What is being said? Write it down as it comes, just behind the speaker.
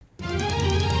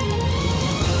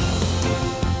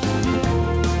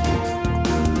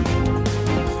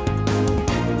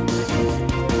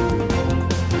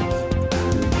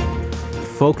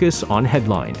Focus on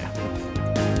Headline.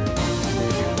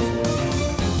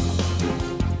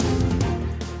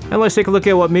 And let's take a look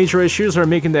at what major issues are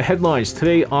making the headlines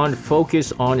today on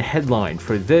Focus on Headline.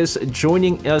 For this,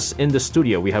 joining us in the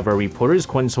studio, we have our reporters,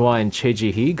 Kwon So-ah and Choi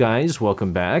Ji-hee. Guys,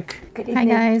 welcome back. Good evening.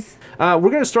 Hi, guys.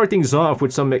 We're going to start things off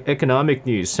with some economic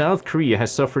news. South Korea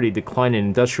has suffered a decline in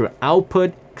industrial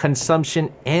output,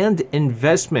 consumption, and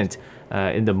investment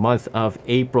in the month of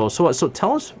April. So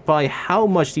tell us by how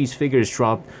much these figures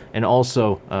dropped and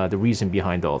also the reason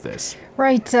behind all this.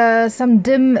 Right. Some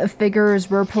dim figures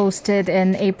were posted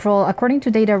in April according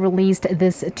to data released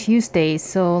this Tuesday.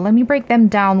 So let me break them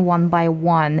down one by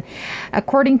one.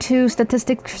 According to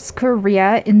Statistics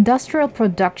Korea, industrial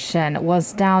production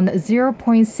was down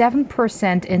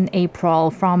 0.7% in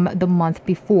April from the month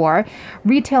before.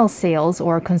 Retail sales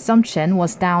or consumption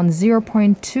was down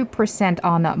 0.2%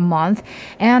 on a month.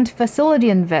 And facility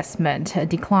investment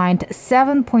declined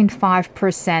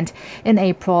 7.5% in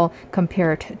April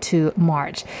compared to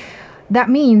March. That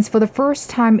means for the first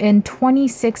time in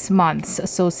 26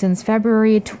 months, so since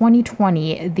February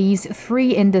 2020, these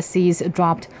three indices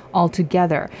dropped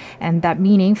altogether. And that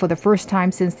meaning for the first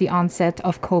time since the onset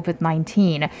of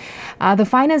COVID-19. The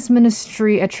Finance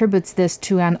Ministry attributes this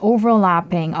to an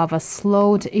overlapping of a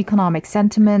slowed economic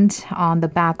sentiment on the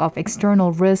back of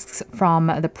external risks from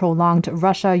the prolonged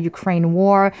Russia-Ukraine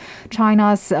war,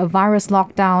 China's virus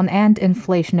lockdown, and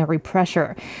inflationary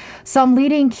pressure. Some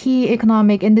leading key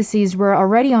economic indices were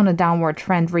already on a downward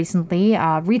trend recently.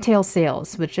 Retail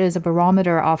sales, which is a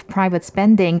barometer of private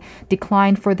spending,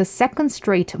 declined for the second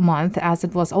straight month as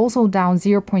it was also down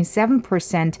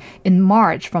 0.7% in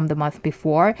March from the month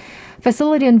before.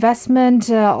 Facility investment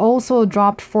also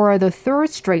dropped for the third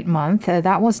straight month.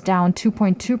 That was down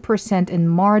 2.2% in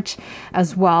March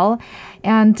as well.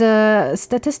 And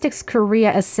Statistics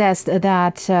Korea assessed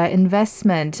that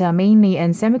investment, mainly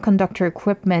in semiconductor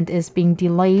equipment, is being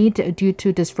delayed due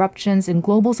to disruptions in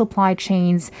global supply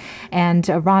chains and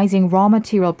rising raw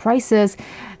material prices.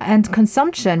 And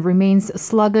consumption remains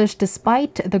sluggish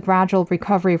despite the gradual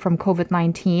recovery from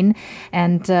COVID-19.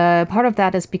 And part of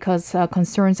that is because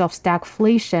concerns of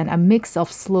stagflation, a mix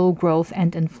of slow growth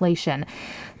and inflation.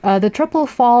 The triple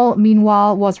fall,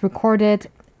 meanwhile, was recorded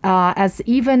as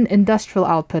even industrial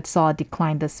output saw a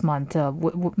decline this month.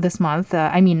 Last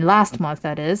month,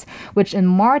 that is, which in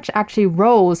March actually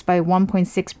rose by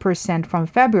 1.6% from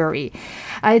February.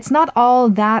 It's not all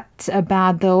that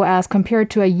bad, though, as compared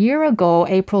to a year ago,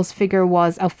 April's figure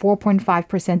was a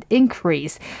 4.5%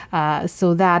 increase.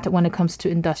 So that when it comes to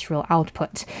industrial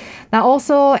output. Now,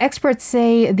 also, experts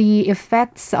say the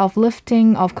effects of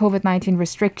lifting of COVID-19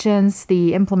 restrictions,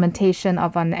 the implementation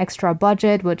of an extra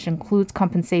budget, which includes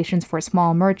compensations for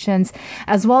small merchants,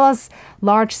 as well as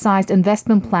large-sized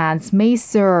investment plans may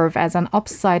serve as an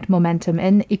upside momentum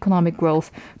in economic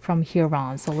growth from here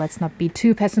on. So let's not be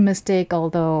too pessimistic,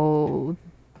 although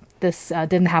this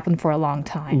didn't happen for a long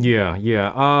time. Yeah.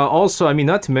 Also,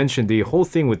 not to mention the whole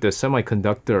thing with the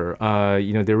semiconductor,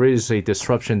 there is a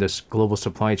disruption in this global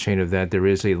supply chain of that. There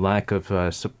is a lack of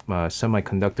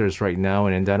semiconductors right now.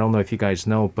 And I don't know if you guys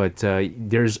know, but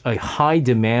there's a high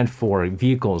demand for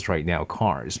vehicles right now,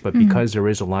 cars. But because there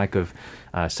is a lack of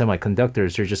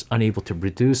semiconductors, they're just unable to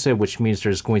produce it, which means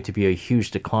there's going to be a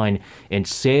huge decline in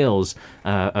sales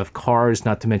of cars,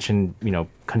 not to mention,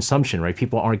 consumption, right?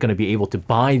 People aren't going to be able to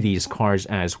buy these cars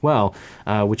as well,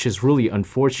 which is really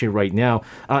unfortunate right now.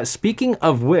 Speaking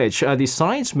of which, the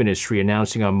Science Ministry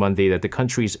announcing on Monday that the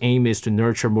country's aim is to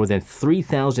nurture more than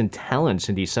 3,000 talents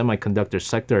in the semiconductor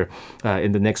sector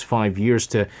in the next 5 years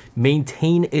to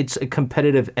maintain its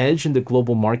competitive edge in the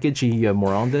global market. Ji,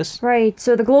 more on this? Right.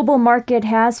 So the global market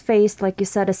has faced, like you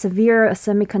said, a severe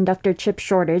semiconductor chip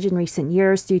shortage in recent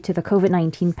years due to the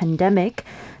COVID-19 pandemic.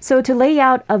 So to lay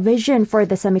out a vision for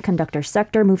the semiconductor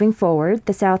sector moving forward,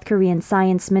 the South Korean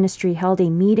Science Ministry held a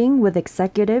meeting with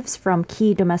executives from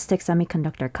key domestic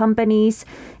semiconductor companies,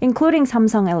 including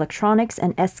Samsung Electronics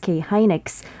and SK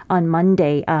Hynix on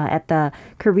Monday at the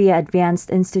Korea Advanced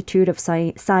Institute of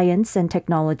Science and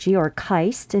Technology, or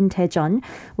KAIST, in Daejeon,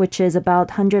 which is about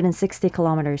 160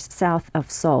 kilometers south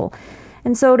of Seoul.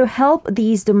 And so to help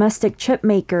these domestic chip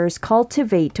makers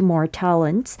cultivate more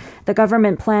talents, the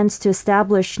government plans to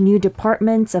establish new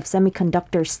departments of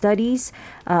semiconductor studies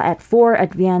at 4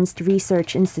 advanced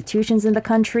research institutions in the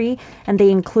country. And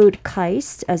they include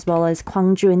KAIST, as well as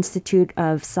Gwangju Institute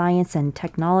of Science and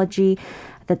Technology,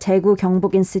 the Daegu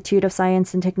Gyeongbok Institute of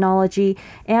Science and Technology,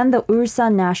 and the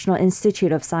Ulsan National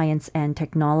Institute of Science and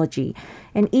Technology.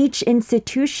 And each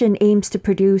institution aims to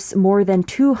produce more than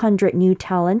 200 new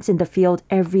talents in the field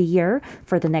every year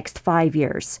for the next 5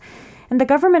 years. And the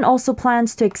government also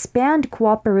plans to expand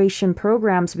cooperation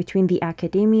programs between the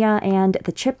academia and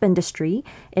the chip industry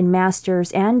in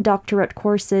master's and doctorate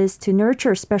courses to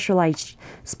nurture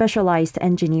specialized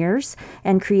engineers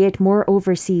and create more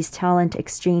overseas talent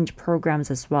exchange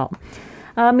programs as well.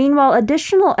 Meanwhile,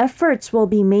 additional efforts will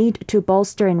be made to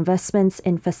bolster investments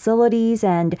in facilities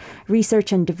and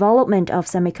research and development of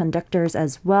semiconductors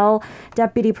as well.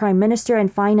 Deputy Prime Minister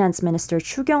and Finance Minister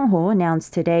Chu Kyung-ho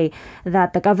announced today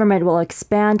that the government will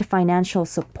expand financial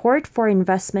support for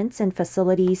investments in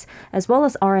facilities as well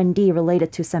as R&D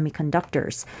related to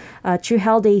semiconductors. Chu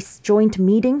held a joint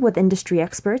meeting with industry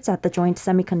experts at the Joint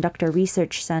Semiconductor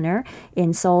Research Center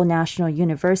in Seoul National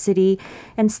University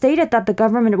and stated that the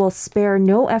government will spare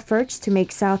no efforts to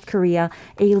make South Korea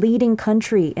a leading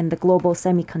country in the global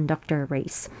semiconductor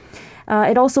race.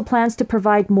 It also plans to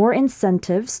provide more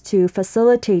incentives to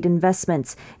facilitate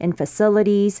investments in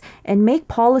facilities and make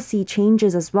policy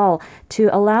changes as well to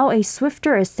allow a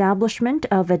swifter establishment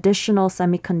of additional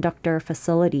semiconductor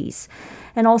facilities.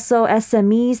 And also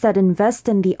SMEs that invest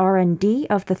in the R&D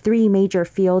of the three major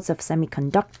fields of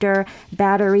semiconductor,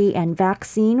 battery, and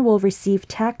vaccine will receive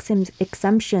tax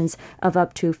exemptions of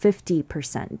up to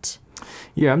 50%.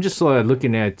 Yeah, I'm just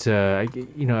looking at,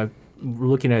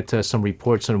 looking at some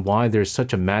reports on why there's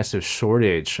such a massive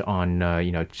shortage on,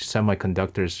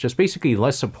 semiconductors, just basically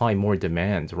less supply, more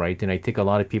demand, right? And I think a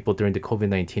lot of people during the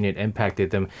COVID-19, it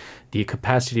impacted them. The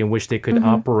capacity in which they could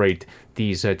operate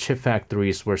these chip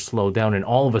factories were slowed down, and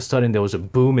all of a sudden there was a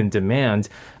boom in demand.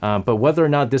 But whether or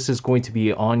not this is going to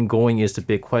be ongoing is the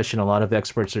big question. A lot of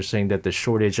experts are saying that the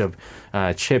shortage of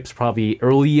chips, probably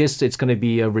earliest, it's going to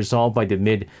be resolved by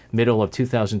the middle of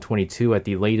 2022, at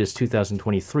the latest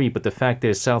 2023. But the fact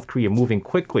is South Korea moving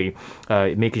quickly,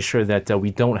 making sure that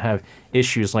we don't have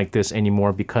issues like this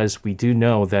anymore, because we do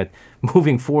know that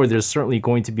moving forward, there's certainly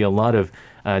going to be a lot of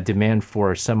demand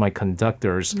for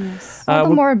semiconductors. Yes. All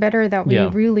the more better that we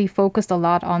really focused a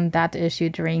lot on that issue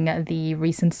during the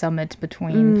recent summit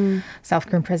between South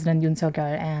Korean President Yoon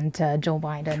Suk-yeol and Joe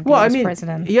Biden, the US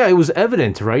president. Yeah, it was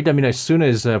evident, right? I mean, as soon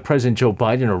as President Joe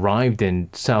Biden arrived in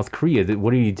South Korea,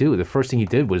 what did he do? The first thing he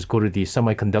did was go to the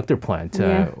semiconductor plant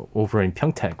over in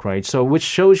Pyeongtaek, right? So, which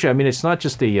shows you, I mean, it's not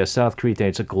just a South Korea thing,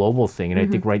 it's a global thing. And I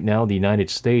think right now, the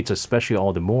United States, especially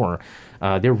all the more,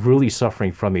 they're really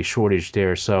suffering from a shortage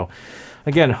there. So,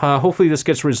 again, hopefully this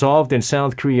gets resolved, and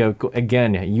South Korea,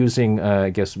 again, using,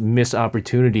 missed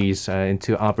opportunities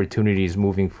into opportunities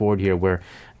moving forward here, where,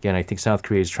 again, I think South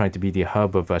Korea is trying to be the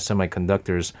hub of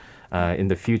semiconductors in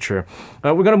the future.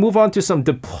 We're going to move on to some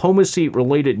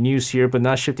diplomacy-related news here, but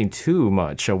not shifting too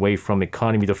much away from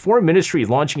economy. The Foreign Ministry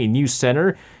launching a new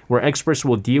center where experts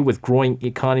will deal with growing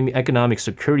economic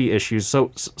security issues.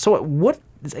 So what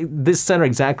is this center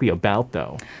exactly about,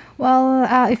 though?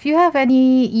 Well, if you have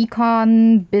any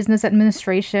econ, business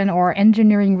administration, or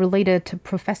engineering-related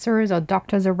professors or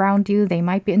doctors around you, they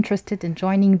might be interested in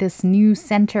joining this new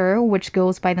center, which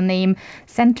goes by the name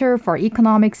Center for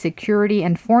Economic Security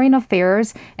and Foreign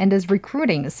Affairs, and is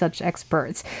recruiting such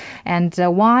experts. And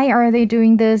why are they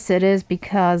doing this? It is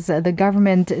because the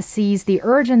government sees the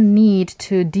urgent need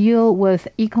to deal with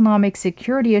economic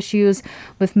security issues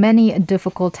with many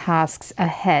difficult tasks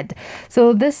ahead.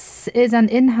 So this is an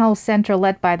in-house center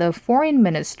led by the Foreign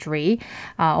Ministry,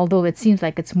 although it seems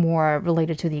like it's more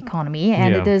related to the economy.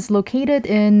 And it is located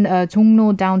in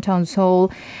Jongno, downtown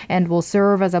Seoul, and will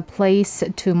serve as a place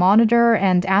to monitor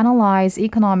and analyze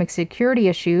economic security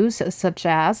issues, such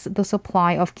as the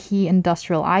supply of key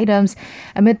industrial items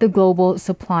amid the global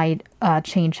supply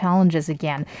chain challenges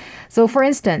again. So, for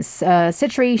instance,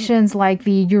 situations like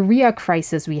the urea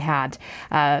crisis we had,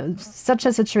 such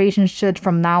a situation should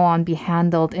from now on be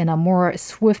handled in a more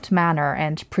swift manner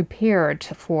and prepared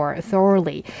for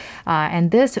thoroughly. And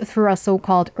this through a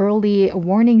so-called early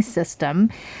warning system.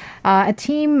 A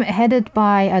team headed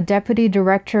by a deputy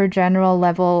director general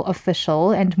level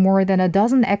official and more than a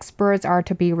dozen experts are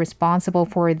to be responsible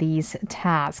for these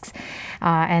tasks.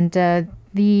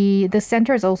 The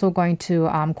center is also going to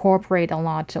cooperate a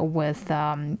lot with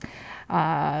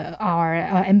our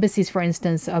embassies, for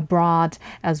instance, abroad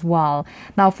as well.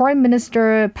 Now, Foreign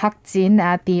Minister Park Jin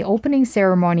at the opening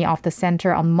ceremony of the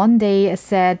center on Monday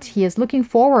said he is looking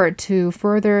forward to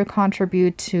further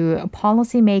contribute to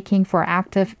policy making for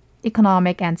active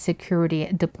economic and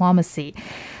security diplomacy.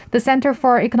 The Center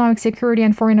for Economic Security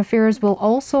and Foreign Affairs will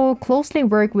also closely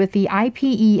work with the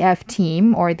IPEF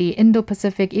team, or the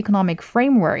Indo-Pacific Economic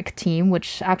Framework team,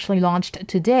 which actually launched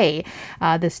today,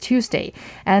 this Tuesday.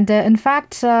 And in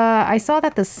fact, I saw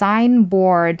that the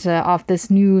signboard of this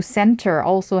new center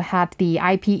also had the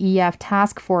IPEF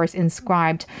task force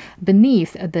inscribed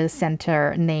beneath the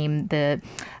center name, the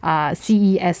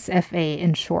CESFA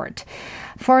in short.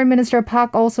 Foreign Minister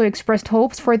Park also expressed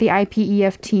hopes for the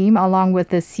IPEF team, along with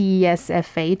the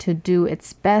CESFA, to do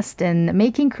its best in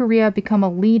making Korea become a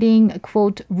leading,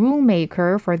 quote, rule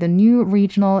maker for the new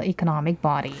regional economic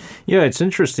body. Yeah, it's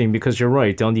interesting because you're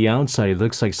right. On the outside, it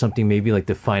looks like something maybe like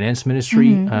the finance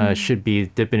ministry should be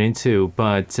dipping into.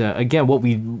 But again, what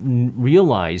we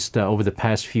realized over the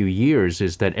past few years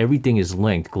is that everything is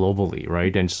linked globally,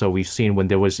 right? And so we've seen when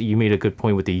you made a good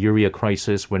point with the urea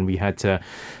crisis, when we had to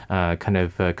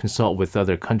consult with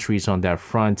other countries on that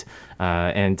front.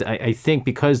 And I think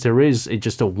because there is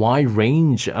just a wide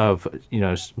range of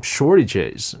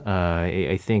shortages,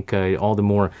 I think all the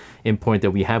more important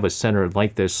that we have a center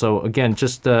like this. So again,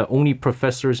 just only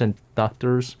professors and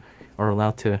doctors are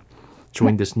allowed to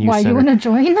join this new Why, center. you want to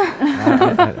join?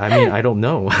 I mean, I don't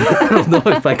know. I don't know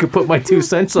if I could put my 2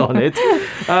 cents on it.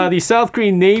 The South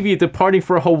Korean Navy departing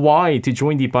for Hawaii to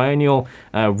join the biennial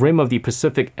Rim of the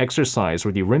Pacific exercise,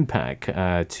 or the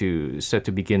RIMPAC, set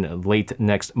to begin late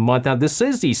next month. Now, this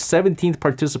is the 17th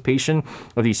participation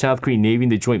of the South Korean Navy in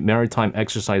the joint maritime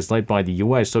exercise led by the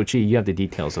U.S. So, Chi, you have the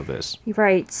details of this.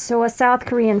 Right. So a South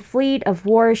Korean fleet of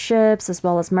warships as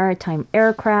well as maritime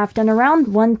aircraft and around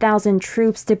 1,000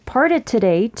 troops departed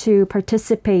today to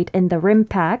participate in the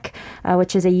RIMPAC,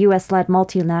 which is a U.S.-led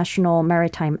multinational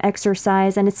maritime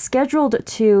exercise, and it's scheduled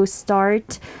to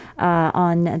start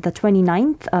on the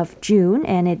 29th of June,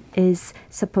 and it is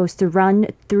supposed to run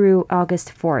through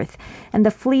August 4th. And the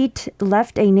fleet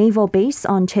left a naval base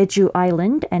on Jeju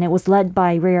Island, and it was led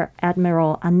by Rear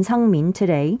Admiral An Sang-min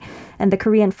today. And the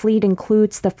Korean fleet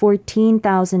includes the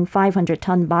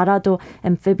 14,500-ton Barado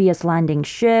amphibious landing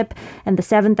ship, and the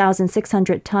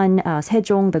 7,600-ton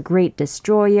Sejong, the Great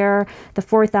Destroyer, the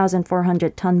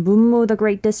 4,400-ton Munmu, the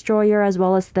Great Destroyer, as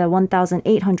well as the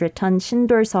 1,800-ton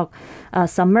Sindor-seok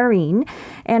submarine.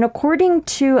 And according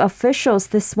to officials,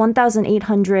 this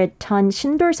 1,800-ton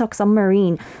Sindor-seok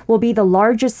submarine will be the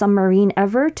largest submarine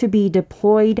ever to be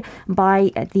deployed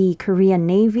by the Korean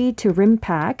Navy to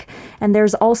RIMPAC. And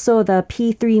there's also the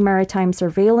P-3 maritime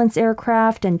surveillance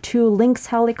aircraft and 2 Lynx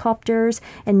helicopters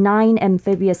and 9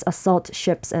 amphibious assault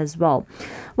ships as well.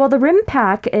 Well, the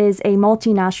RIMPAC is a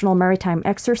multinational maritime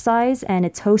exercise, and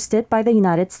it's hosted by the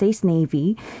United States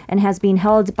Navy and has been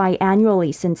held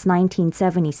biannually since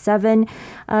 1977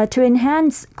 to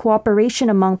enhance cooperation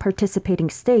among participating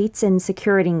states in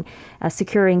securing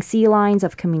sea lines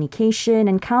of communication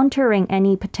and countering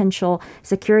any potential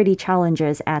security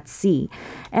challenges at sea.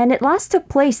 And it last took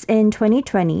place in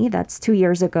 2020, that's 2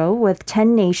 years ago, with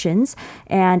 10 nations,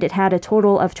 and it had a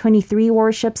total of 23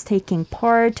 warships taking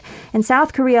part. And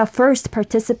South Korea first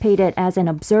participated as an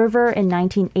observer in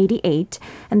 1988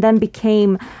 and then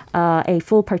became a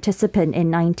full participant in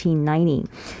 1990.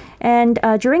 And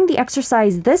during the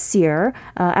exercise this year,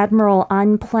 Admiral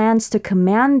An plans to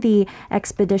command the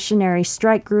Expeditionary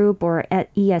Strike Group, or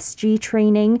ESG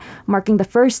training, marking the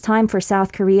first time for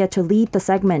South Korea to lead the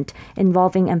segment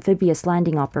involving amphibious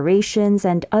landing operations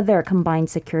and other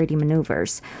combined security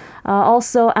maneuvers.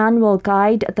 Also, An will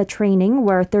guide the training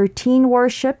where 13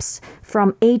 warships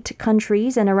from 8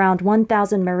 countries and around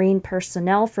 1,000 marine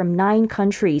personnel from 9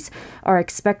 countries are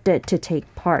expected to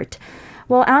take part.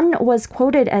 Well, An was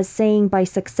quoted as saying, by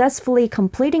successfully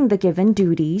completing the given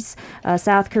duties,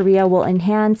 South Korea will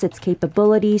enhance its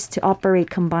capabilities to operate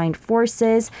combined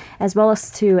forces as well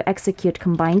as to execute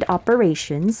combined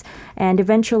operations and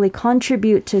eventually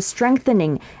contribute to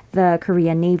strengthening the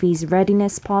Korean Navy's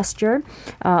readiness posture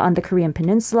on the Korean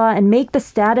Peninsula and make the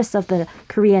status of the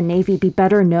Korean Navy be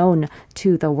better known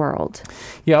to the world.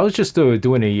 Yeah, I was just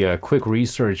doing a quick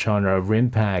research on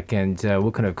RIMPAC and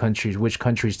what kind of countries, which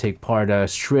countries take part.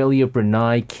 Australia,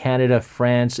 Brunei, Canada,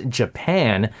 France,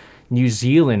 Japan, New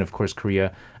Zealand, of course,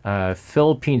 Korea,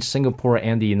 Philippines, Singapore,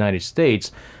 and the United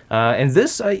States. And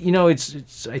this, I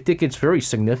think it's very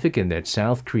significant that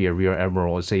South Korea Rear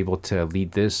Admiral is able to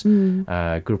lead this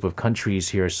group of countries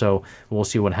here. So we'll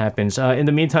see what happens. In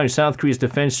the meantime, South Korea's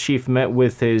defense chief met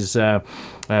with his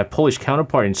Polish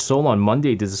counterpart in Seoul on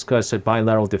Monday to discuss a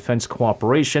bilateral defense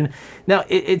cooperation. Now,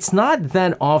 it's not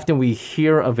that often we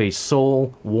hear of a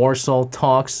Seoul-Warsaw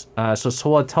talks. So,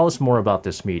 Soa, tell us more about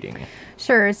this meeting.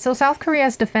 Sure. So South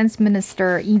Korea's defense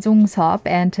minister Lee Jong-seop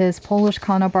and his Polish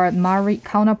counterpart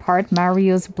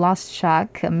Mariusz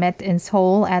Blaszczak met in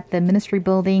Seoul at the ministry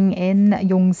building in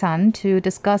Yongsan to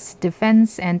discuss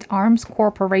defense and arms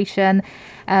cooperation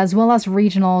as well as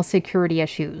regional security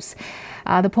issues.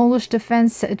 The Polish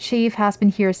defense chief has been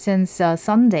here since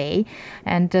Sunday,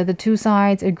 and the two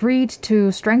sides agreed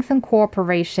to strengthen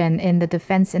cooperation in the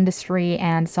defense industry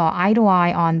and saw eye to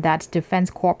eye on that defense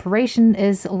cooperation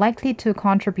is likely to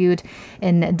contribute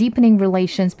in deepening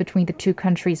relations between the two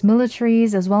countries'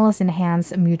 militaries as well as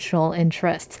enhance mutual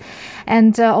interests.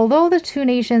 And although the two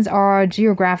nations are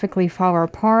geographically far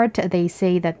apart, they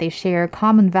say that they share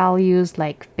common values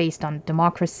like based on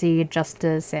democracy,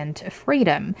 justice, and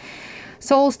freedom.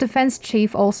 Seoul's defense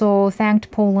chief also thanked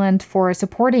Poland for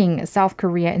supporting South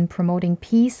Korea in promoting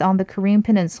peace on the Korean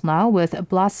Peninsula, with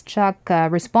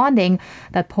Blaszczak responding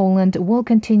that Poland will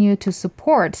continue to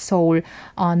support Seoul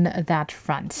on that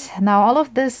front. Now, all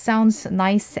of this sounds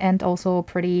nice and also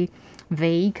pretty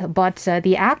vague, but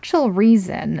the actual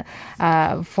reason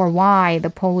for why the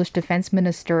Polish defense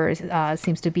minister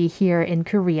seems to be here in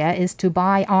Korea is to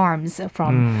buy arms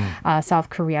from South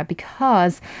Korea,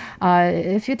 because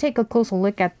if you take a closer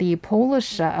look at the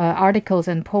Polish articles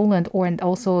in Poland and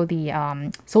also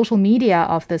the social media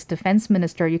of this defense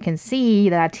minister, you can see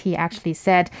that he actually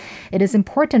said it is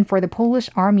important for the Polish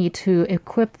army to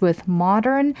equip with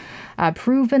modern,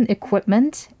 proven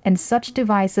equipment, and such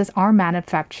devices are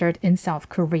manufactured in South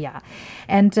Korea.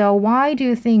 And why do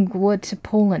you think would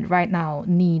Poland right now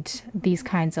need these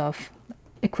kinds of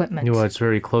equipment? Well, it's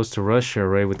very close to Russia,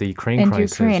 right, with the Ukraine And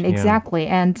crisis. Ukraine, Yeah. exactly.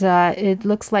 And it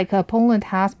looks like Poland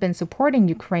has been supporting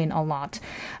Ukraine a lot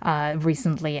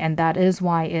recently, and that is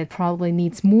why it probably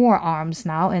needs more arms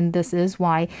now. And this is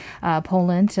why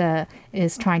Poland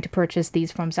is trying to purchase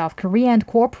these from South Korea and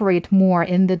cooperate more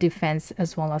in the defense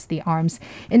as well as the arms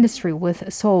industry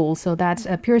with Seoul. So that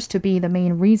appears to be the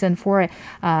main reason for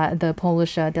the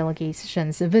Polish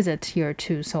delegation's visit here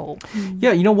to Seoul.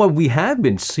 Yeah, you know what we have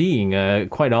been seeing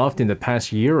quite often the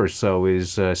past year or so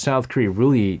is South Korea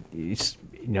really is,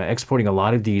 exporting a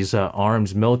lot of these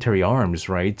arms, military arms,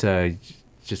 right?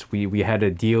 Just we had a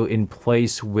deal in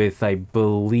place with, I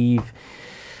believe,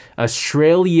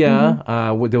 Australia.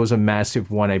 There was a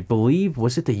massive one. I believe,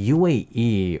 was it the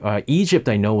UAE? Egypt,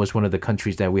 I know, was one of the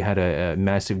countries that we had a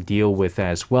massive deal with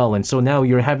as well. And so now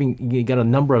you got a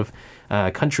number of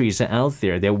countries out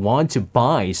there that want to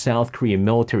buy South Korean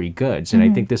military goods. And I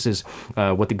think this is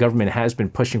what the government has been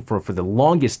pushing for the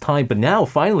longest time. But now,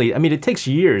 finally, I mean, it takes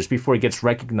years before it gets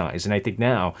recognized. And I think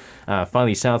now,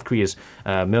 finally, South Korea's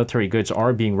military goods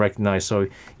are being recognized. So,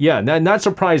 yeah, not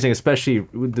surprising, especially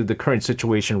with the current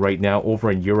situation right now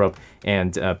over in Europe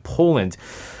and Poland.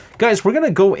 Guys, we're going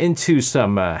to go into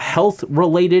some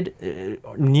health-related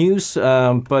news,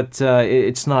 but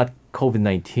it's not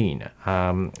COVID-19.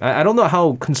 I don't know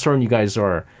how concerned you guys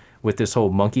are with this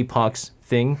whole monkeypox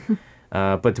thing,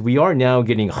 but we are now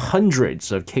getting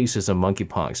hundreds of cases of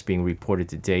monkeypox being reported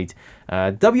to date.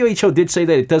 WHO did say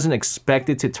that it doesn't expect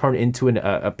it to turn into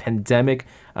a pandemic.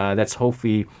 That's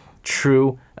hopefully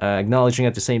true, acknowledging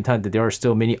at the same time that there are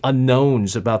still many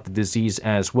unknowns about the disease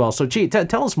as well. So, Chi,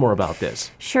 tell us more about this.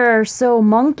 Sure. So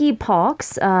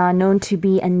monkeypox, known to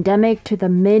be endemic to the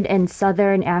mid and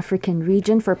southern African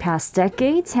region for past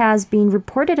decades, has been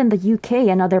reported in the UK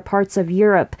and other parts of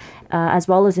Europe, as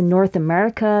well as in North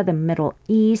America, the Middle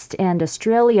East, and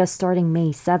Australia starting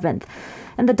May 7th.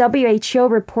 And the WHO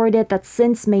reported that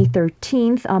since May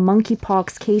 13th,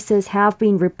 monkeypox cases have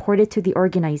been reported to the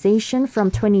organization from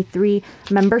 23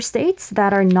 member states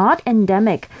that are not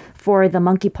endemic for the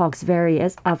monkeypox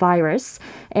virus.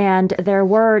 And there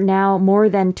were now more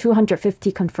than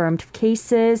 250 confirmed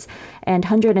cases and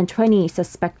 120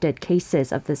 suspected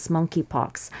cases of this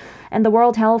monkeypox. And the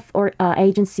World Health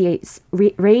Agency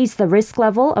raised the risk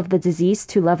level of the disease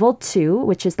to level 2,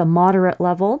 which is the moderate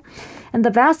level. And the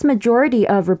vast majority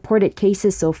of reported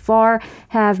cases so far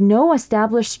have no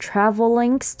established travel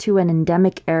links to an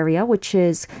endemic area, which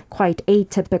is quite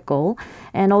atypical.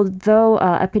 And although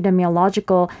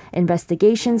epidemiological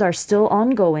Investigations are still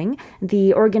ongoing.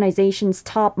 The organization's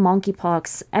top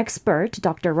monkeypox expert,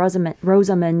 Dr.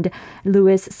 Rosamund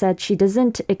Lewis, said she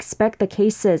doesn't expect the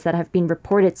cases that have been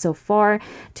reported so far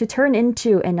to turn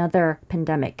into another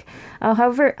pandemic.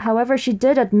 However, she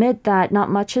did admit that not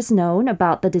much is known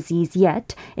about the disease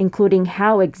yet, including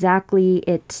how exactly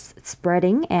it's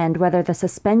spreading and whether the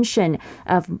suspension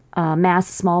of mass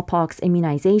smallpox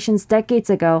immunizations decades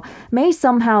ago may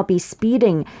somehow be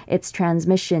speeding its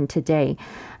transmission today.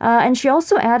 And she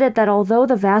also added that although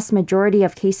the vast majority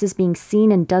of cases being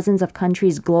seen in dozens of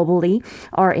countries globally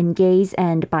are in gays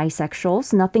and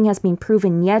bisexuals, nothing has been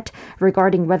proven yet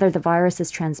regarding whether the virus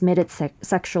is transmitted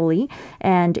sexually.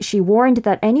 And she warned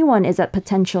that anyone is at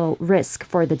potential risk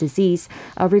for the disease,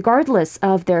 regardless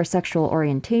of their sexual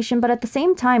orientation. But at the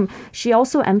same time, she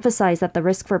also emphasized that the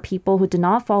risk for people who do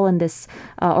not fall in this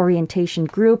orientation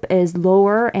group is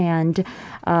lower and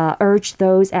urged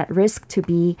those at risk to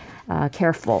be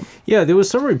careful. Yeah, there was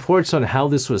some reports on how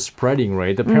this was spreading,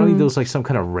 right? Apparently there was like some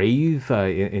kind of rave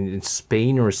in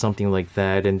Spain or something like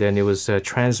that, and then it was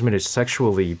transmitted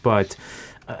sexually. But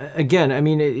again, I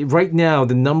mean, right now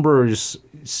the numbers,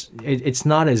 it's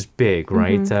not as big,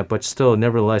 right? But still,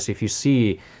 nevertheless, if you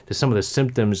see some of the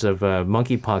symptoms of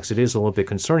monkeypox, it is a little bit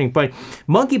concerning. But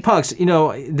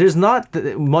monkeypox, there's not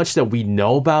much that we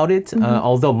know about it,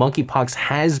 although monkeypox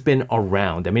has been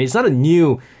around. I mean, it's not a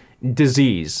new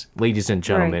disease, ladies and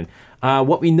gentlemen. Right.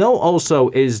 What we know also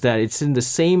is that it's in the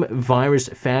same virus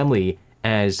family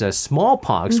as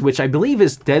smallpox, which I believe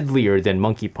is deadlier than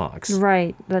monkeypox.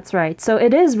 Right, that's right. So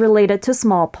it is related to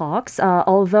smallpox,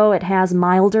 although it has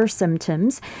milder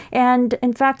symptoms. And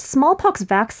in fact, smallpox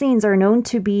vaccines are known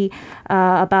to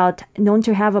have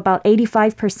about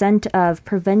 85% of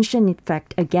prevention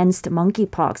effect against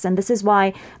monkeypox. And this is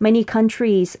why many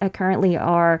countries currently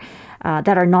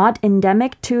that are not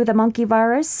endemic to the monkey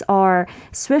virus are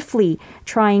swiftly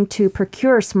trying to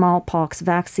procure smallpox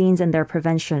vaccines in their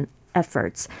prevention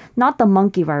efforts. Not the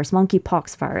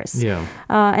monkeypox virus. Yeah.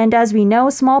 And as we know,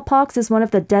 smallpox is one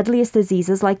of the deadliest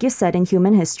diseases, like you said, in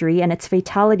human history, and its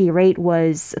fatality rate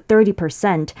was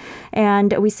 30%.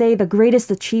 And we say the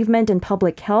greatest achievement in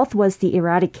public health was the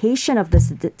eradication of this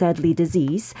deadly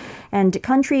disease. And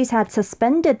countries had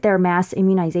suspended their mass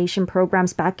immunization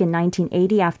programs back in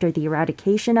 1980 after the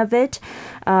eradication of it.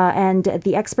 And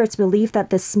the experts believe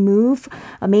that this move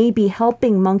may be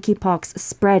helping monkeypox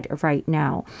spread right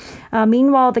now.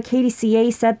 Meanwhile, the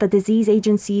KDCA said the disease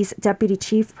agency's deputy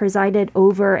chief presided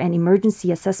over an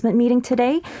emergency assessment meeting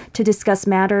today to discuss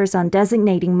matters on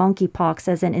designating monkeypox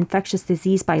as an infectious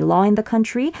disease by law in the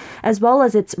country, as well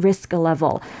as its risk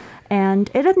level. And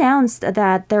it announced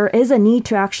that there is a need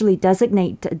to actually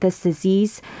designate this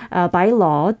disease by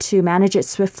law to manage it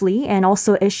swiftly, and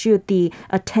also issued the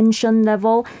attention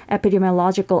level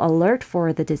epidemiological alert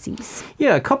for the disease.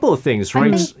 Yeah, a couple of things,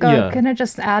 right? I think, can I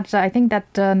just add, I think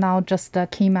that now just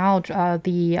came out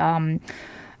on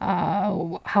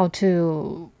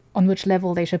which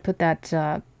level they should put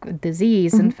that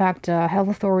disease. In fact, health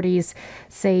authorities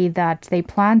say that they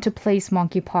plan to place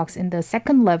monkeypox in the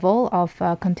second level of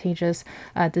contagious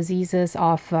diseases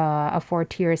of a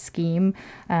four-tier scheme,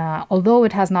 although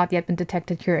it has not yet been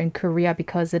detected here in Korea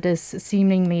because it is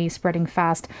seemingly spreading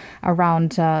fast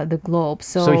around the globe.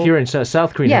 So here in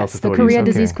South Korean health authorities. Yes, the Korea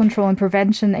Disease Control and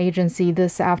Prevention Agency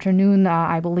this afternoon,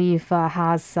 I believe,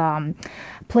 has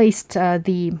placed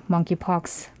the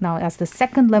monkeypox now as the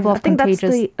second level of contagious disease.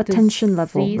 I think that's the attention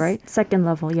level, right? Second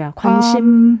level, yeah.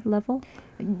 관심 level?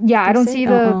 Yeah, I don't see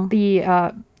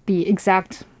the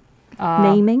exact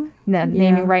naming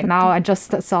right now. I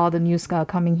just saw the news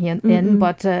coming in,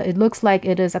 but it looks like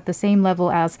it is at the same level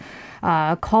as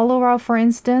cholera, for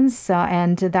instance,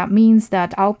 and that means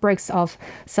that outbreaks of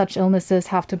such illnesses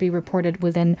have to be reported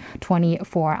within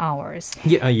 24 hours.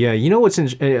 Yeah. You know what's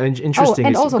interesting?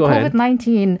 And also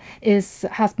COVID-19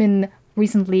 has been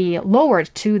recently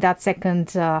lowered to that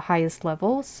second highest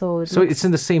level. So it's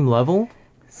in the same level?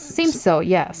 Seems so,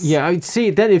 yes. Yeah, I'd see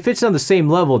that if it's on the same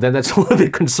level, then that's a little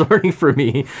bit concerning for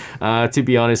me, to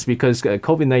be honest, because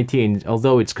COVID-19,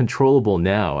 although it's controllable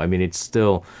now, I mean, it's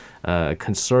still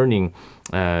concerning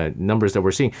numbers that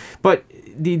we're seeing. But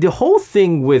the whole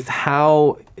thing with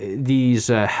how these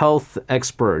health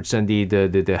experts and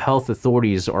the health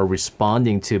authorities are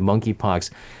responding to monkeypox,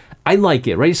 I like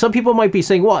it, right? Some people might be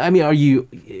saying, well, I mean,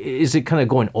 is it kind of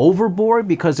going overboard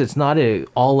because it's not an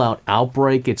all-out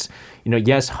outbreak? It's,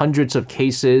 yes, hundreds of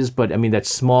cases, but I mean, that's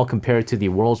small compared to the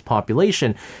world's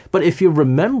population. But if you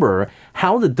remember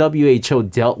how the WHO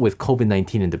dealt with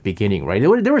COVID-19 in the beginning, right?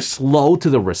 They were slow to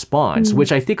the response,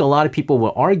 which I think a lot of people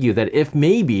will argue that if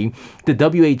maybe the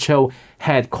WHO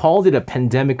had called it a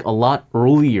pandemic a lot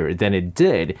earlier than it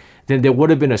did, then there would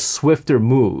have been a swifter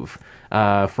move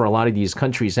for a lot of these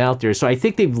countries out there. So I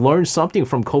think they've learned something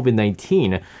from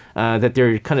COVID-19 that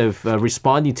they're kind of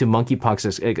responding to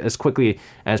monkeypox as quickly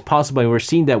as possible. And we're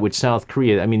seeing that with South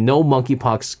Korea. I mean, no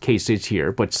monkeypox cases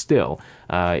here, but still,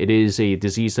 it is a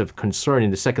disease of concern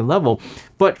in the second level.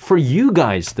 But for you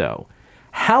guys, though,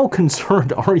 how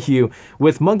concerned are you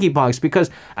with monkeypox? Because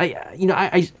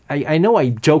I know I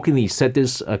jokingly said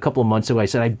this a couple of months ago. I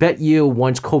said, I bet you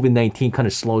once COVID-19 kind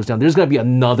of slows down, there's going to be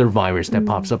another virus that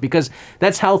pops up, because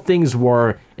that's how things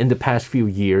were in the past few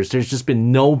years. There's just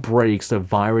been no breaks of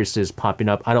viruses popping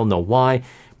up. I don't know why,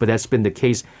 but that's been the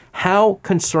case. How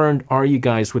concerned are you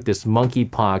guys with this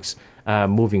monkeypox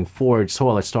moving forward?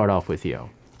 So let's start off with you.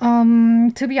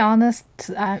 To be honest,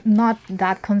 I'm not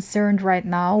that concerned right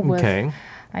now with,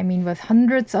 with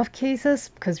hundreds of cases,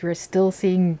 because we're still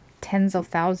seeing tens of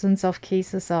thousands of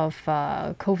cases of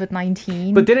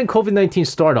COVID-19. But didn't COVID-19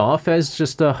 start off as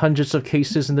just hundreds of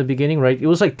cases in the beginning, right? It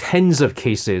was like tens of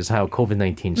cases how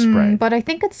COVID-19 spread. But I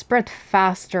think it spread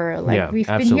faster. We've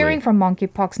been hearing from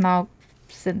monkeypox now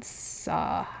since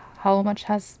how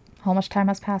much time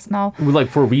has passed now? Like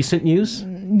for recent news?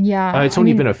 Yeah. It's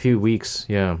only been a few weeks.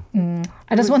 Yeah.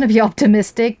 I just want to be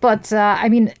optimistic, but I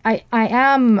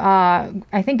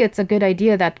think it's a good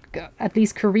idea that at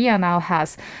least Korea now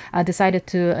has decided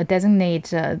to designate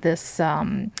this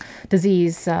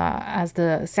disease as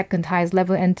the second highest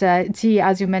level. And Ji,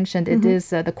 as you mentioned, it is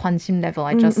the 관심 level.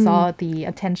 I just saw the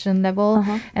attention level.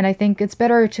 And I think it's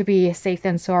better to be safe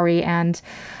than sorry. And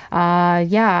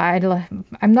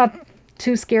I'm not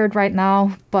too scared right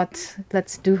now, but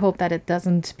let's do hope that it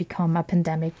doesn't become a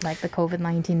pandemic like the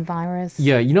COVID-19 virus.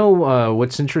 Yeah,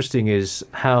 what's interesting is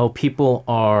how people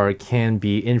can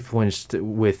be influenced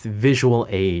with visual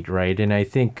aid, right? And I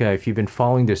think if you've been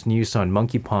following this news on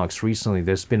monkeypox recently,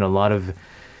 there's been a lot of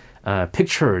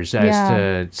pictures as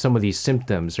to some of these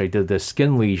symptoms, right? The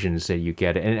skin lesions that you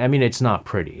get. And I mean, it's not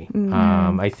pretty.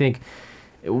 I think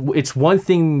it's one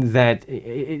thing that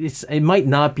it might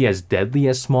not be as deadly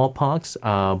as smallpox,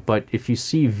 but if you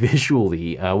see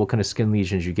visually what kind of skin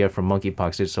lesions you get from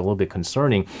monkeypox, it's a little bit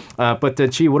concerning. But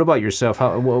Chi, what about yourself?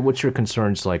 What's your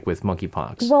concerns like with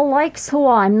monkeypox? Well, like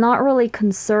Soa, I'm not really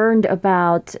concerned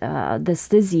about this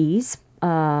disease.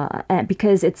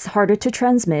 Because it's harder to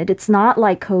transmit. It's not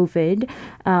like COVID,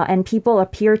 and people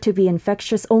appear to be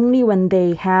infectious only when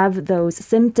they have those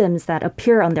symptoms that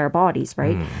appear on their bodies,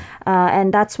 right?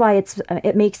 And that's why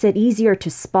it makes it easier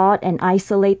to spot and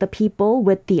isolate the people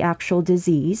with the actual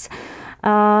disease.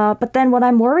 But then what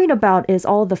I'm worried about is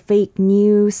all the fake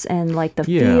news and like the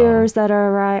fears that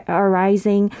are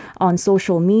rising on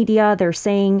social media. They're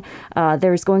saying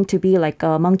there's going to be like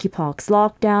a monkeypox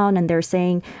lockdown, and they're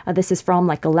saying this is from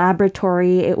like a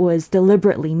laboratory. It was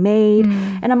deliberately made.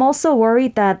 And I'm also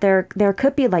worried that there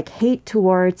could be like hate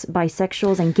towards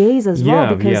bisexuals and gays as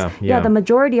well, because the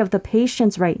majority of the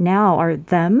patients right now are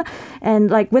them.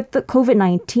 And like with the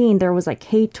COVID-19, there was like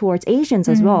hate towards Asians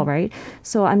as well, right?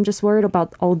 So I'm just worried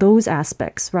about all those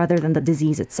aspects rather than the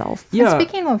disease itself. Yeah. And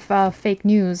speaking of fake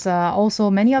news, also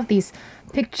many of these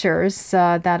pictures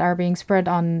that are being spread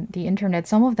on the internet,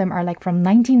 some of them are like from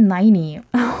 1990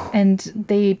 and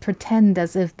they pretend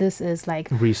as if this is like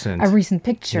a recent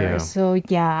picture. So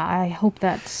I hope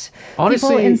that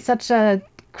people in such a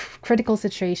critical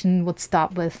situation would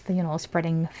stop with,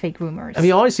 spreading fake rumors. I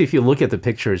mean, honestly, if you look at the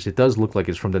pictures, it does look like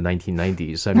it's from the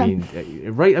 1990s. I mean,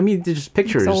 right? I mean, there's just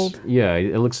pictures. It's old. Yeah,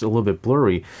 it looks a little bit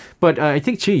blurry. But I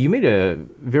think, Chi, you made a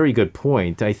very good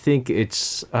point. I think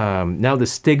it's now the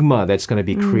stigma that's going to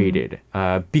be created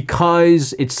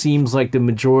because it seems like the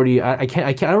majority, I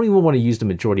don't even want to use the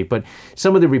majority, but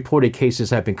some of the reported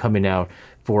cases have been coming out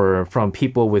from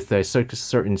people with a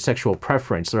certain sexual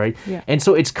preference, right? Yeah. And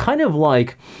so it's kind of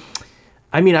like,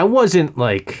 I mean, I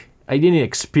didn't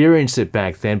experience it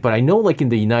back then, but I know like in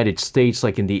the United States,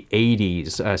 like in the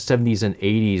 80s, 70s and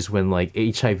 80s, when like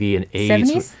HIV and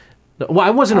AIDS... 70s? Well,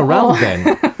 I wasn't around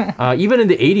then. Even in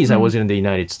the 80s, I wasn't in the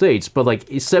United States. But like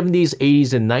 70s,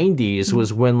 80s, and 90s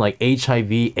was when like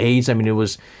HIV, AIDS, I mean, it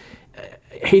was...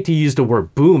 I hate to use the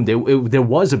word boom. There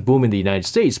was a boom in the United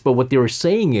States, but what they were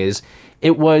saying is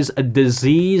it was a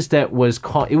disease that was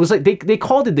called, it was like they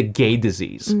called it the gay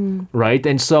disease, right?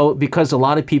 And so because a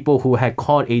lot of people who had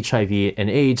caught HIV and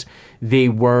AIDS, they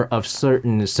were of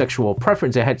certain sexual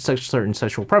preference, they had such certain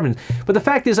sexual preference. But the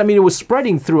fact is, I mean, it was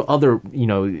spreading through other,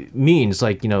 means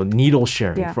like, needle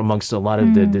sharing from amongst a lot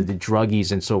of the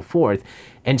druggies and so forth.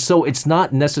 And so it's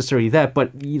not necessarily that, but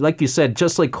like you said,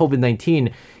 just like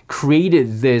COVID-19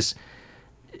 created this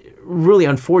really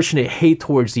unfortunate hate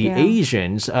towards the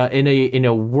Asians in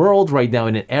a world right now,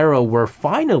 in an era where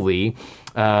finally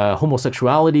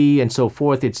homosexuality and so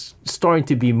forth, it's starting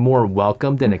to be more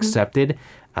welcomed and accepted.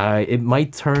 It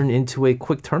might turn into a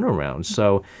quick turnaround.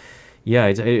 So yeah,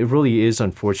 it really is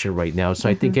unfortunate right now. So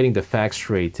I think getting the facts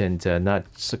straight and not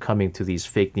succumbing to these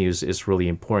fake news is really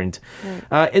important.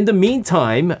 Right. In the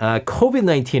meantime,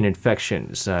 COVID-19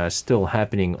 infections still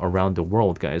happening around the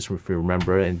world, guys, if you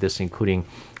remember, and this including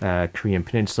Korean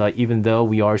Peninsula, even though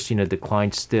we are seeing a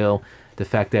decline still, the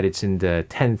fact that it's in the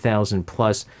 10,000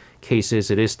 plus cases,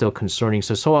 it is still concerning.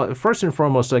 So first and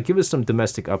foremost, give us some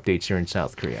domestic updates here in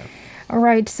South Korea. All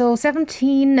right, so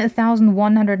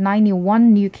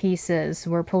 17,191 new cases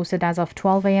were posted as of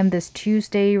 12 a.m. this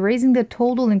Tuesday, raising the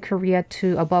total in Korea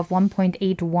to above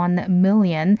 1.81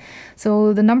 million.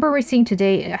 So the number we're seeing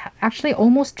today actually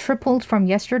almost tripled from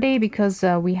yesterday because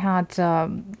we had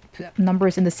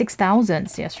numbers in the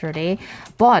 6,000s yesterday.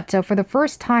 But for the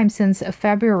first time since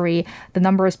February, the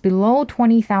number is below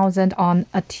 20,000 on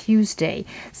a Tuesday.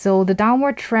 So the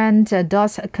downward trend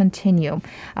does continue.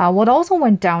 What also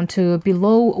went down to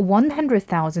below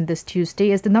 100,000 this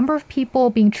Tuesday is the number of people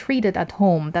being treated at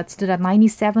home. That stood at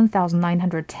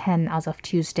 97,910 as of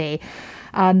Tuesday.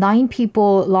 9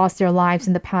 people lost their lives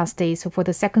in the past day. So for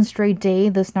the second straight day,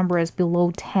 this number is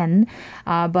below 10.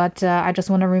 But I just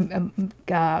want to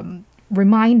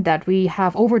remind that we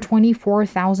have over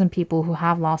 24,000 people who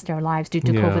have lost their lives due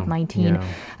to COVID-19.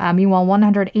 Meanwhile,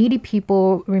 180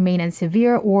 people remain in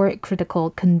severe or critical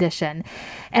condition.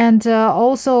 And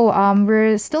also,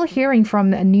 we're still hearing from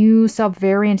new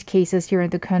subvariant cases here in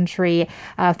the country.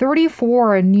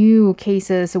 34 new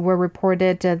cases were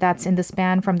reported. That's in the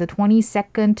span from the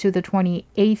 22nd to the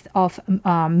 28th of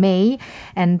May.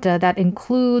 And that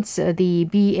includes the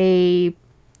BA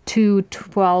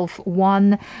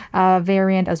 2.12.1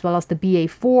 variant, as well as the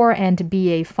BA4 and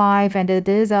BA5. And it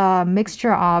is a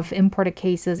mixture of imported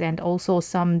cases and also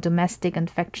some domestic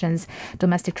infections,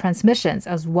 domestic transmissions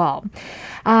as well.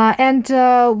 And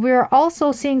we're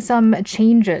also seeing some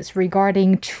changes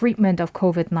regarding treatment of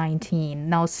COVID-19.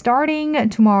 Now, starting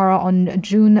tomorrow on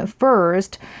June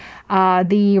 1st,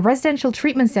 the residential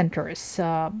treatment centers,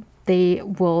 they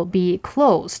will be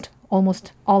closed.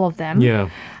 Almost all of them,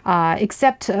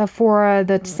 except for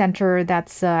the center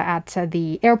that's at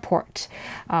the airport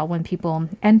when people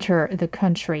enter the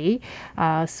country.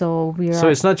 So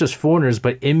it's not just foreigners,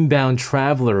 but inbound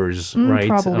travelers, right?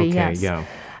 Probably, okay, yes. Yeah.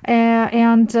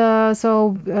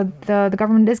 So the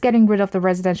government is getting rid of the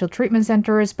residential treatment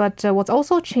centers, but what's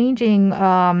also changing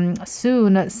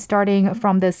soon, starting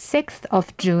from the 6th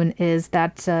of June, is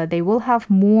that they will have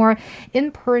more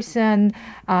in-person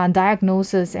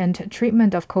diagnosis and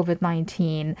treatment of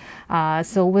COVID-19.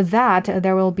 So with that,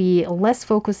 there will be less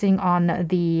focusing on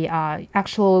the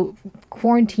actual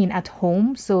quarantine at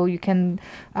home. So you can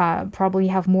probably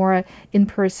have more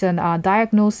in-person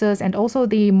diagnosis, and also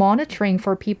the monitoring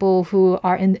for people who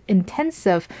are in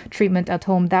intensive treatment at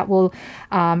home, that will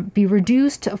be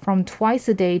reduced from twice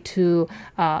a day to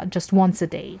just once a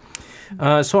day.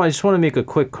 So I just want to make a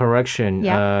quick correction.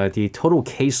 The total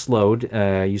caseload,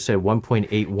 you said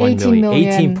 1.81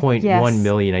 million. 18.1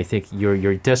 million. I think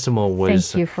your decimal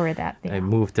was... Thank you for that. I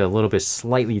moved a little bit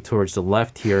slightly towards the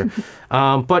left here.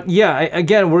 But yeah,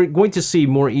 again, we're going to see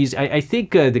more easy. I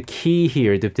think the key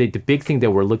here, the big thing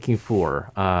that we're looking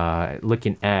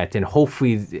at, and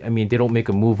hopefully, I mean, they don't make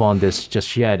a move on this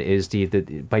just yet, is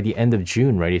by the end of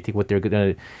June, right? I think what they're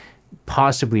going to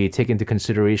possibly take into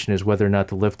consideration is whether or not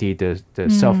to lift the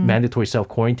mandatory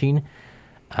self-quarantine,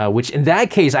 which in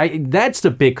that case, that's the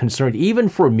big concern. Even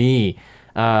for me,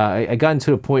 I got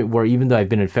into a point where even though I've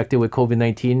been infected with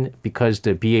COVID-19, because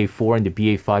the BA4 and the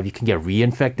BA5, you can get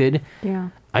reinfected. Yeah.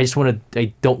 I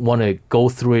don't want to go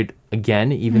through it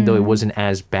again, even though it wasn't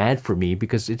as bad for me,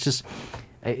 because it's just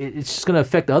going to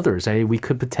affect others. We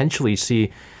could potentially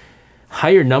see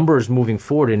higher numbers moving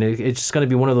forward, and it's just going to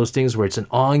be one of those things where it's an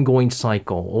ongoing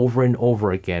cycle over and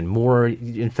over again. More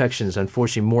infections,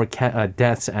 unfortunately, more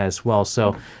deaths as well.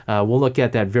 So we'll look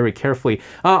at that very carefully.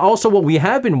 Also, what we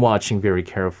have been watching very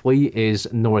carefully is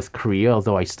North Korea,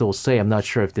 although I still say I'm not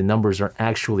sure if the numbers are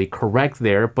actually correct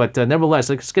there. But nevertheless,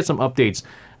 let's get some updates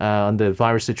on the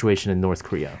virus situation in North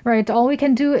Korea. Right. All we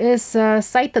can do is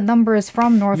cite the numbers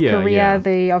from North Korea,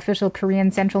 the official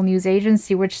Korean Central News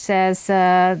Agency, which says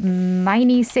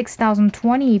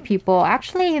 96,020 people.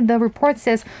 Actually, the report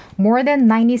says more than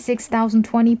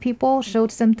 96,020 people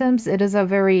showed symptoms. It is a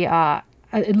very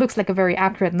it looks like a very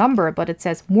accurate number, but it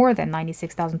says more than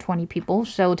 96,020 people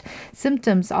showed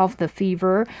symptoms of the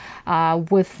fever,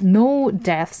 with no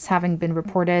deaths having been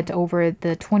reported over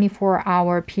the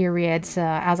 24-hour period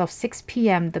as of 6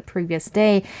 p.m. the previous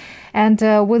day. And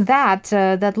with that,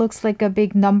 that looks like a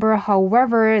big number.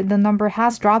 However, the number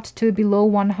has dropped to below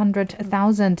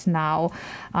 100,000 now.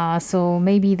 So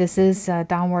maybe this is a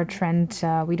downward trend.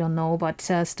 We don't know. But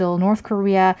still, North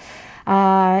Korea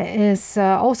is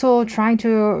also trying to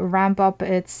ramp up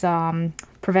its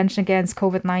prevention against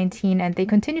COVID-19, and they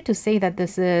continue to say that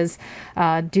this is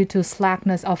due to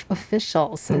slackness of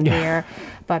officials there.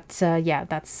 But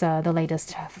that's the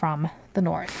latest from the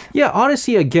North. Yeah,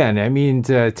 honestly, again, I mean,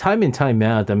 time in, time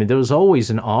out, I mean, there was always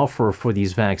an offer for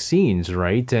these vaccines,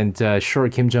 right? And sure,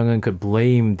 Kim Jong-un could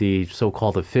blame the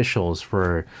so-called officials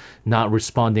for not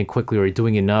responding quickly or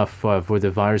doing enough for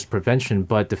the virus prevention.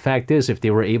 But the fact is, if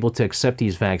they were able to accept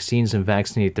these vaccines and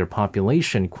vaccinate their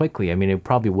population quickly, I mean, it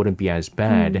probably wouldn't be as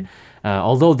bad.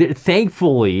 Although,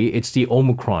 thankfully, it's the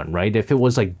Omicron, right? If it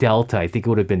was like Delta, I think it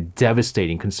would have been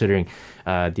devastating considering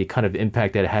the kind of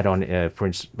impact that it had on, for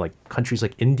instance, like countries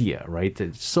like India, right?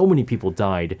 So many people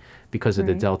died because of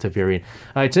the Delta variant.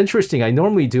 It's interesting. I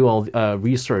normally do all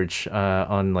research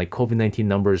on like COVID-19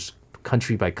 numbers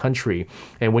country by country.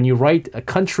 And when you write a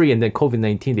country and then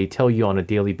COVID-19, they tell you on a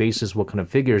daily basis what kind of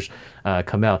figures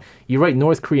come out. You write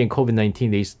North Korea and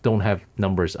COVID-19, they don't have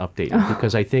numbers updated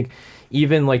because I think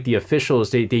even like the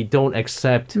officials, they don't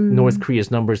accept North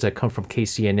Korea's numbers that come from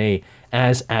KCNA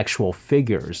as actual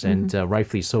figures, and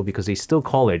rightfully so, because they still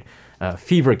call it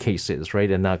fever cases, right,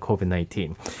 and not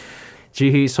COVID-19.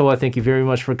 Ji-hee, So thank you very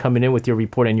much for coming in with your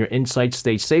report and your insights.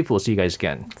 Stay safe. We'll see you guys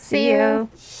again. See you.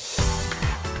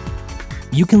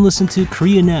 You can listen to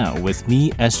Korea Now with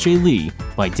me, SJ Lee,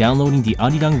 by downloading the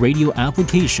Arirang Radio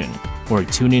application or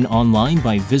tune in online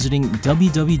by visiting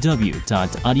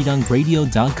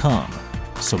www.arirangradio.com.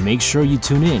 So make sure you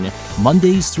tune in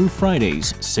Mondays through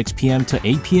Fridays, 6 p.m. to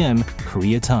 8 p.m.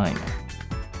 Korea time.